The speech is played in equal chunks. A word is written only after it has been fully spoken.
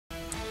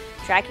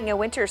Tracking a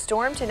winter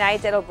storm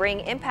tonight that'll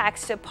bring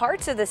impacts to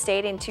parts of the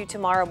state into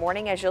tomorrow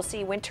morning. As you'll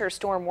see, winter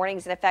storm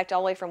warnings in effect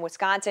all the way from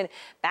Wisconsin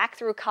back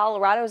through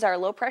Colorado as our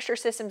low pressure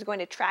system is going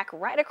to track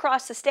right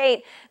across the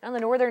state. And on the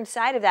northern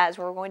side of that is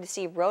where we're going to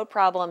see road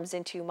problems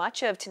into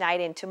much of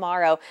tonight and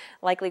tomorrow.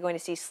 Likely going to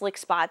see slick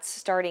spots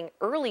starting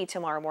early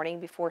tomorrow morning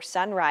before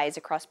sunrise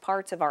across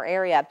parts of our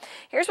area.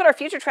 Here's what our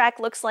future track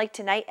looks like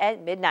tonight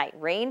at midnight.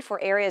 Rain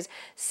for areas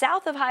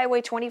south of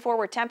Highway 24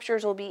 where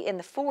temperatures will be in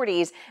the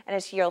 40s. And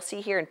as you'll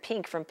see here in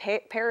pink, from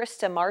Paris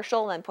to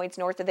Marshall and points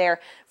north of there,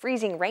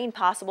 freezing rain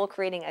possible,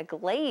 creating a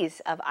glaze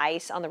of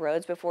ice on the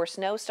roads before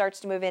snow starts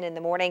to move in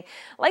the morning.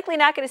 Likely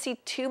not going to see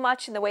too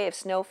much in the way of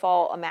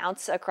snowfall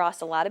amounts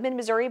across a lot of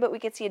mid-Missouri, but we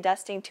could see a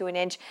dusting to an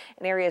inch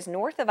in areas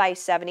north of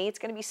I-70. It's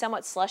going to be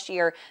somewhat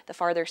slushier the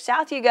farther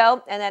south you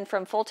go, and then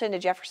from Fulton to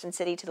Jefferson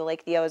City to the Lake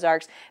of the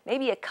Ozarks,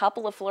 maybe a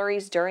couple of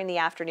flurries during the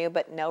afternoon,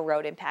 but no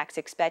road impacts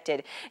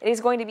expected. It is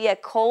going to be a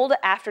cold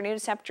afternoon.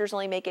 Temperatures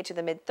only make it to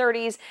the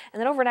mid-30s, and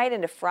then overnight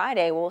into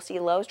Friday, we'll see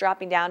lows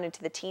dropping down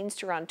into the teens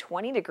to around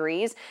 20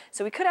 degrees.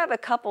 So we could have a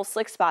couple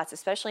slick spots,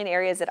 especially in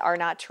areas that are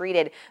not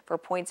treated, for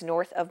points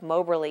north of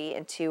Moberly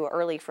into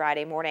early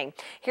Friday morning.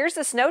 Here's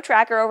the snow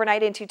tracker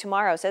overnight into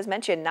tomorrow. So as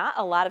mentioned, not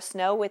a lot of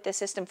snow with the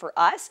system for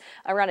us,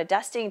 around a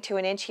dusting to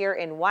an inch here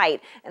in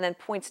White. And then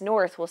points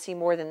north, we'll see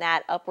more than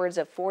that, upwards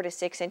of 4 to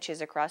 6 inches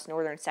across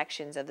northern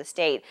sections of the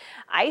state.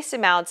 Ice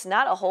amounts,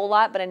 not a whole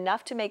lot, but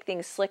enough to make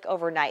things slick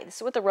overnight. This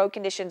is what the road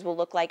conditions will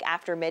look like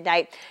after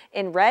midnight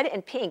in red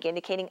and pink,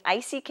 indicating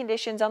icy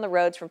conditions on the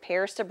roads from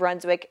Paris to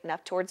Brunswick and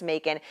up towards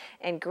Macon.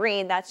 And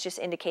green, that's just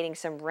indicating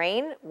some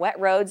rain. Wet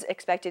roads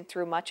expected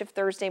through much of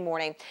Thursday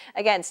morning.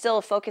 Again,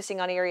 still focusing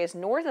on areas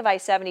north of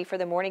I-70 for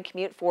the morning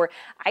commute for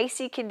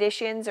icy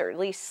conditions, or at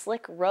least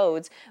slick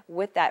roads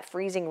with that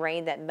freezing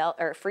rain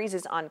that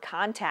freezes on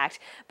contact.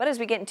 But as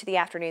we get into the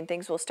afternoon,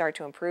 things will start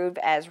to improve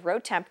as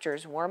road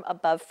temperatures warm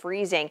above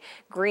freezing.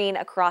 Green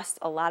across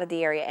a lot of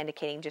the area,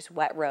 indicating just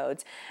wet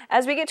roads.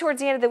 As we get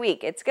towards the end of the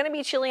week, it's going to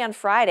be chilly on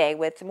Friday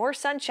with more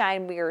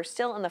sunshine. We are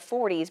still in the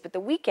 40s, but the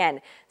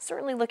weekend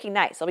certainly looking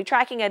nice. I'll be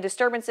tracking a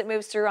disturbance that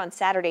moves through on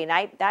Saturday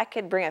night. That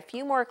could bring a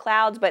few more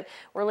clouds, but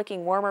we're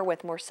looking warmer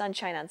with more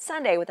sunshine on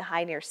Sunday with a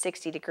high near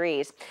 60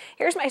 degrees.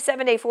 Here's my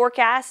 7-day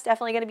forecast.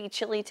 Definitely going to be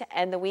chilly to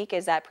end the week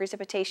as that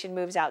precipitation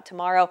moves out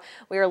tomorrow.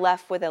 We are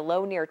left with a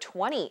low near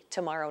 20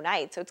 tomorrow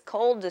night, so it's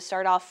cold to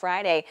start off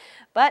Friday,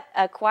 but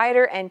a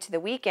quieter end to the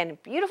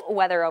weekend. Beautiful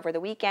weather over the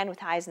weekend with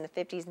highs in the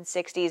 50s and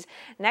 60s.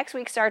 Next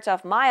week starts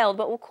off mild,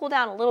 but will cool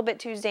down a little bit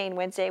Tuesday and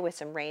Wednesday with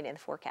some rain in the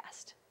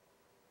forecast.